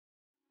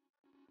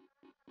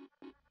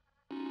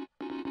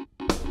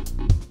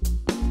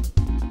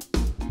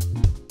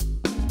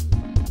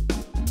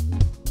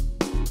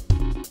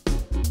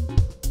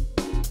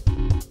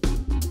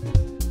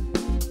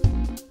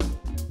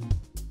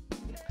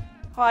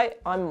Hi,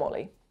 I'm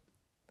Molly.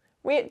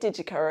 We at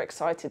DiGiCo are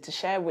excited to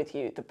share with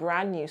you the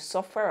brand new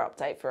software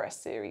update for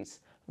S-Series,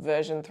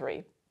 version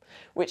 3,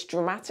 which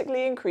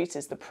dramatically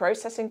increases the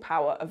processing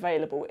power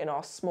available in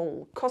our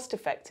small,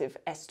 cost-effective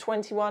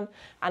S21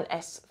 and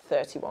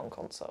S31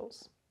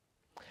 consoles.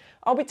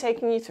 I'll be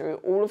taking you through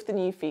all of the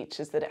new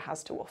features that it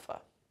has to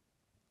offer.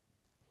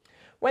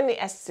 When the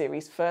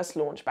S-Series first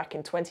launched back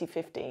in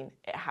 2015,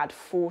 it had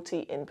 40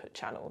 input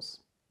channels.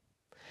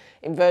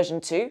 In version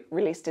 2,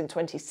 released in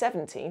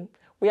 2017,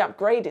 we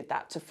upgraded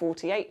that to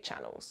 48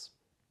 channels.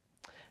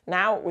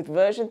 Now, with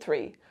version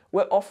 3,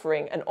 we're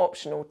offering an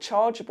optional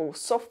chargeable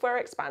software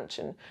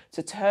expansion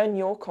to turn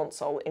your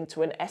console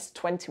into an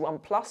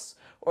S21 Plus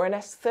or an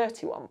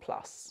S31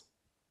 Plus.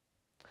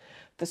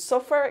 The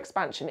software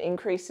expansion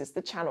increases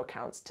the channel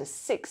counts to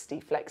 60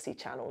 flexi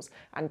channels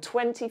and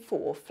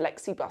 24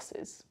 flexi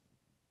buses.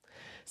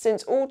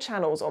 Since all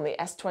channels on the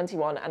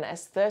S21 and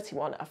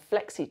S31 are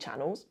flexi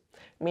channels,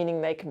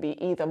 meaning they can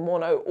be either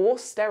mono or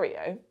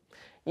stereo,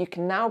 you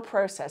can now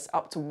process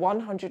up to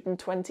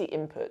 120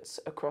 inputs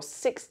across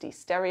 60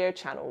 stereo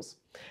channels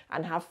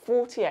and have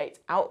 48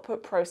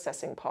 output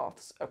processing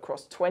paths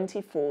across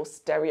 24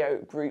 stereo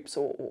groups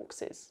or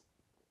auxes.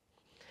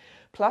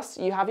 Plus,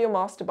 you have your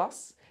Master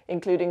Bus,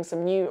 including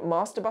some new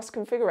Master Bus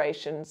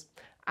configurations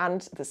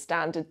and the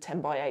standard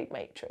 10x8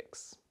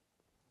 matrix.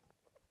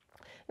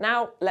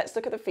 Now, let's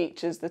look at the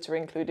features that are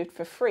included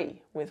for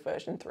free with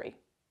version 3.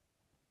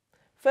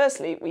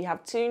 Firstly, we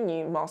have two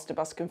new Master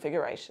Bus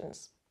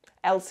configurations: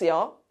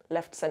 LCR,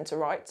 left, centre,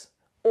 right,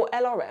 or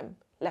LRM,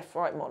 left,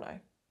 right, mono.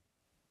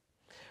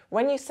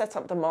 When you set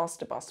up the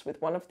Master Bus with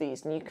one of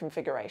these new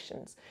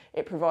configurations,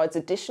 it provides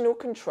additional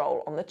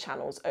control on the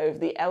channels over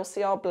the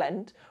LCR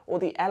blend or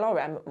the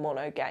LRM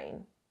mono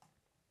gain.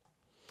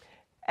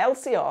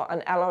 LCR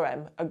and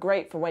LRM are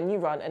great for when you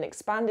run an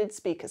expanded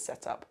speaker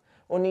setup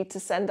or need to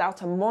send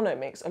out a mono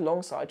mix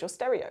alongside your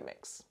stereo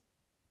mix.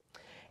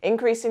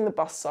 Increasing the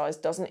bus size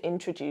doesn't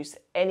introduce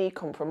any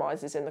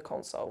compromises in the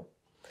console.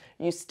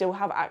 You still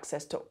have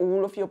access to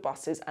all of your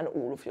buses and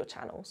all of your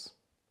channels.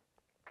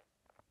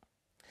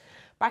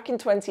 Back in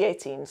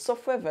 2018,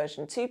 software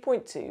version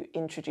 2.2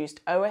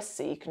 introduced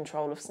OSC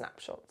Control of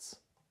snapshots.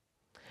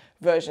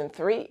 Version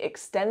 3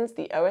 extends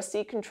the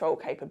OSC Control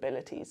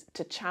capabilities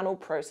to channel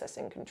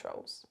processing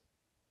controls.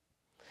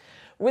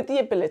 With the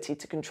ability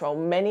to control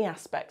many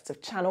aspects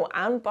of channel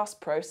and bus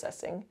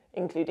processing,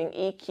 including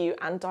EQ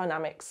and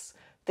dynamics,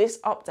 this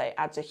update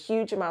adds a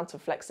huge amount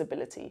of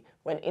flexibility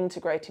when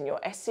integrating your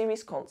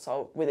S-Series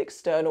console with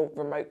external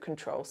remote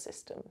control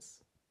systems.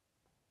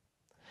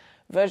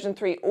 Version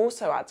 3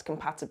 also adds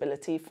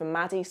compatibility for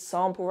MADI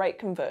sample rate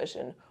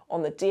conversion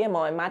on the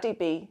DMI MADI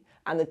B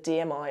and the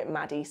DMI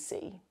MADI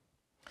C.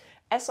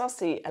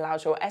 SRC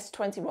allows your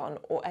S21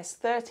 or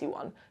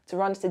S31 to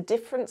run at a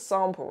different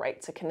sample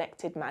rate to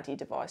connected MADI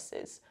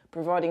devices,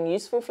 providing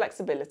useful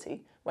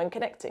flexibility when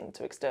connecting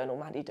to external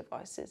MADI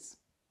devices.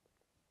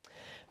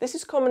 This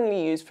is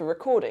commonly used for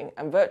recording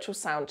and virtual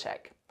sound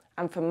check,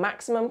 and for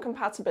maximum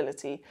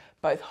compatibility,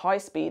 both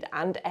high-speed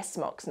and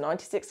SMUX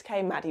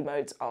 96K MADI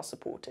modes are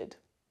supported.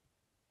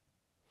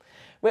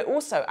 We're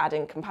also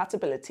adding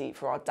compatibility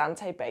for our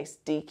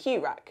Dante-based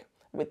DQ rack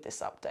with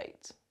this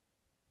update.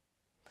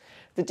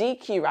 The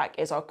DQ rack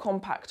is our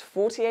compact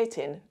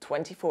 48-in,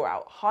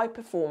 24-out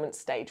high-performance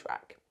stage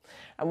rack,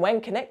 and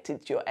when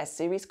connected to your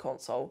S-Series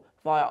console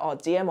via our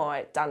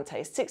DMI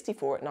Dante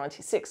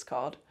 64x96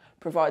 card,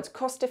 provides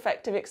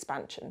cost-effective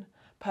expansion,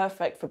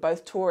 perfect for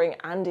both touring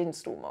and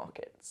install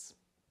markets.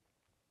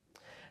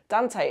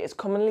 Dante is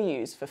commonly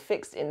used for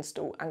fixed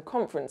install and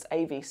conference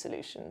AV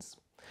solutions,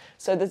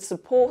 so the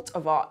support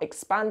of our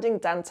expanding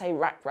Dante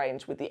Rack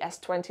range with the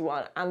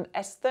S21 and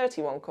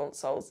S31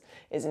 consoles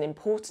is an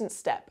important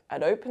step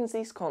and opens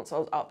these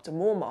consoles up to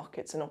more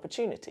markets and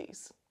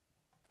opportunities.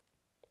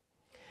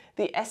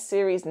 The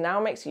S-Series now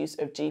makes use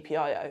of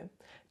GPIO,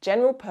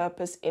 general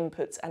purpose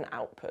inputs and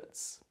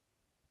outputs.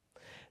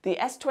 The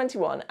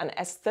S21 and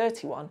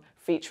S31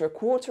 feature a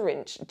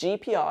 1/4-inch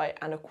GPI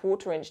and a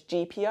 1/4-inch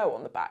GPIO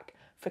on the back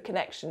for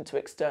connection to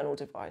external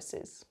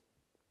devices.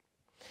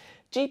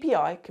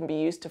 GPI can be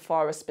used to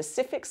fire a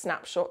specific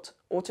snapshot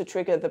or to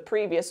trigger the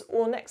previous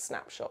or next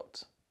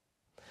snapshot.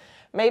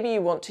 Maybe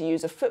you want to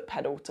use a foot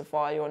pedal to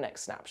fire your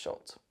next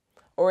snapshot,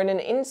 or in an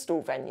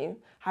install venue,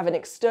 have an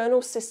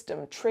external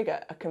system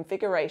trigger a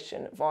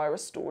configuration via a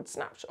stored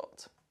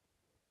snapshot.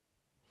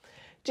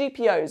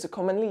 GPIOs are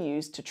commonly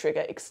used to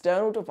trigger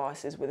external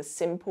devices with a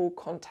simple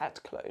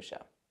contact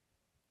closure.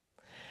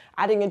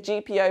 Adding a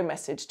GPIO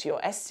message to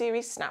your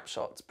S-Series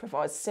snapshots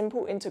provides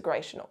simple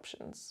integration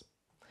options.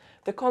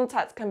 The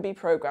contact can be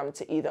programmed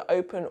to either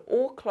open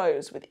or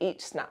close with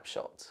each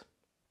snapshot.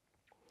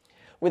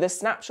 With a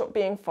snapshot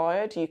being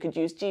fired, you could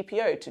use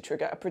GPIO to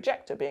trigger a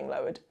projector being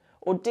lowered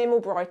or dim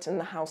or brighten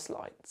the house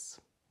lights.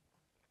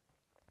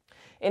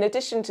 In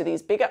addition to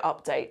these bigger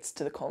updates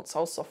to the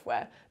console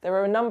software, there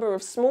are a number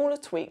of smaller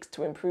tweaks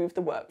to improve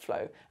the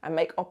workflow and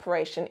make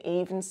operation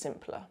even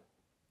simpler.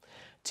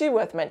 Two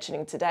worth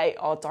mentioning today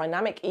are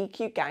dynamic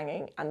EQ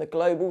ganging and the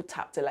global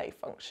tap delay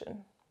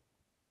function.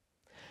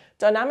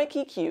 Dynamic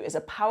EQ is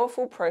a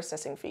powerful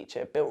processing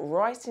feature built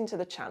right into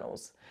the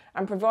channels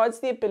and provides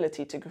the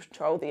ability to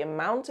control the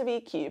amount of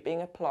EQ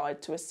being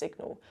applied to a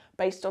signal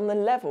based on the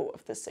level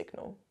of the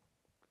signal.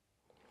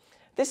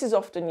 This is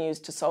often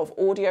used to solve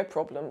audio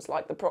problems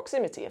like the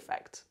proximity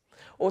effect,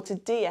 or to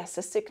de-ess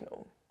a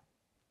signal.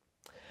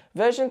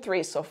 Version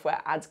 3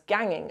 software adds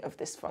ganging of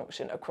this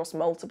function across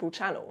multiple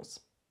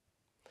channels.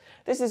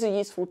 This is a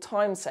useful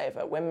time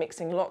saver when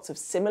mixing lots of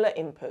similar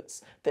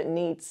inputs that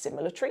need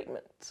similar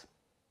treatment.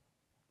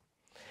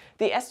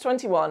 The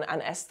S21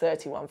 and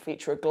S31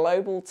 feature a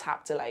global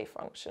tap delay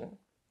function.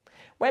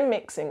 When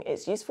mixing,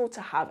 it's useful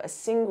to have a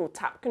single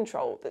tap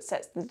control that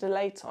sets the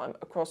delay time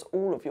across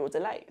all of your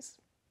delays.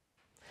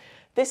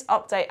 This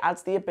update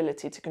adds the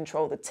ability to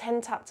control the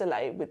 10 tap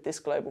delay with this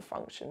global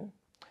function.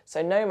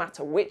 So no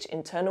matter which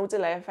internal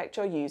delay effect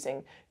you're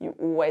using, you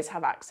always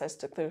have access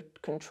to the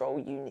control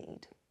you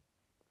need.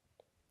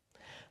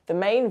 The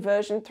main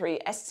version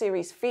 3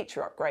 S-Series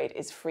feature upgrade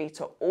is free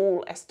to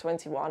all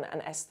S21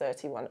 and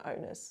S31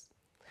 owners.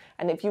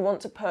 And if you want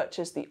to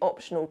purchase the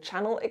optional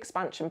channel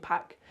expansion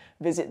pack,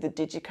 visit the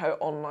DiGiCo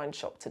online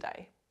shop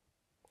today.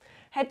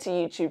 Head to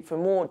YouTube for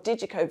more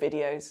DiGiCo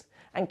videos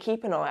and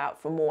keep an eye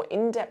out for more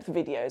in-depth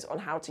videos on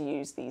how to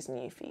use these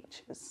new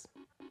features.